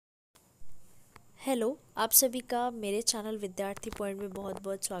Hello, आप सभी का मेरे चैनल विद्यार्थी पॉइंट में बहुत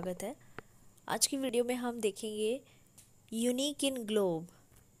बहुत स्वागत है। आज की वीडियो में हम देखेंगे यूनिक इन ग्लोब।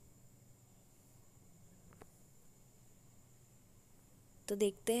 तो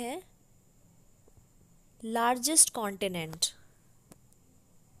देखते हैं। Largest continent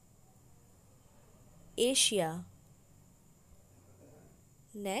Asia.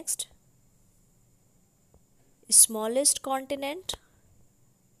 Next, smallest continent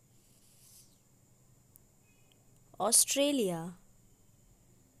Australia.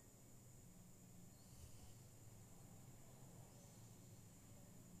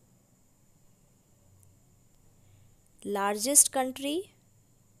 Largest country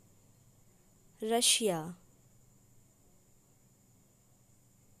Russia.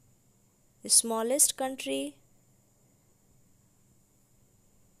 Smallest country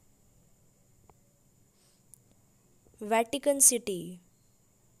Vatican city.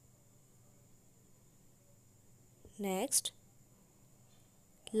 Next,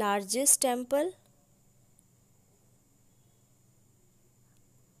 largest temple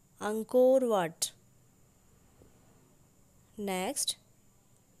Angkor what. Next,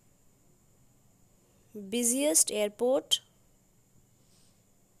 busiest airport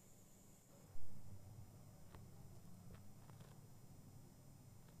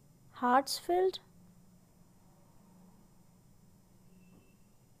Hartsfield,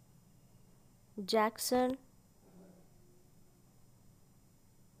 Jackson,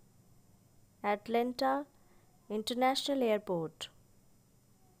 Atlanta International Airport.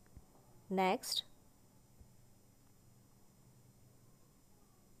 Next,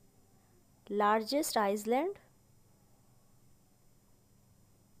 largest island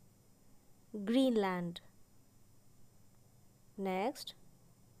Greenland. Next,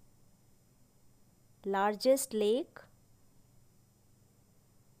 largest lake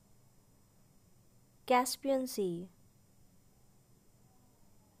Caspian Sea.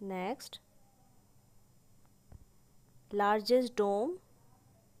 Next, largest dome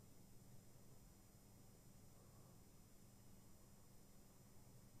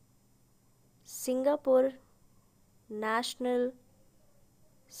Singapore National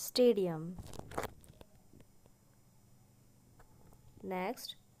Stadium.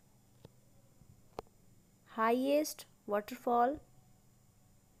 Next, highest waterfall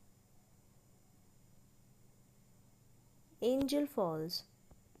Angel Falls.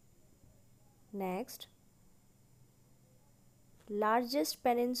 Next, largest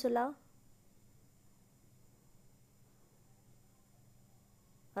peninsula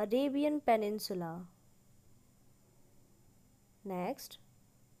Arabian Peninsula. Next,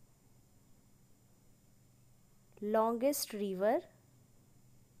 longest river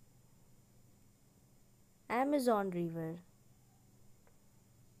Amazon River.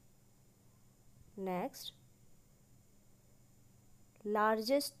 Next,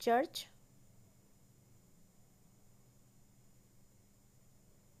 largest church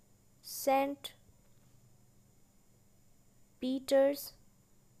Saint Peter's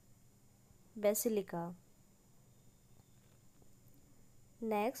Basilica.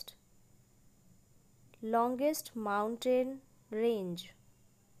 Next, longest mountain range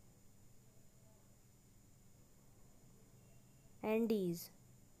Andes.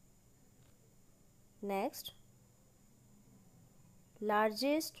 Next,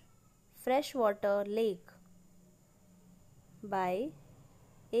 largest freshwater lake by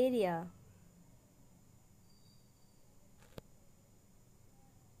area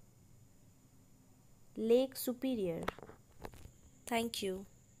Lake Superior. Thank you.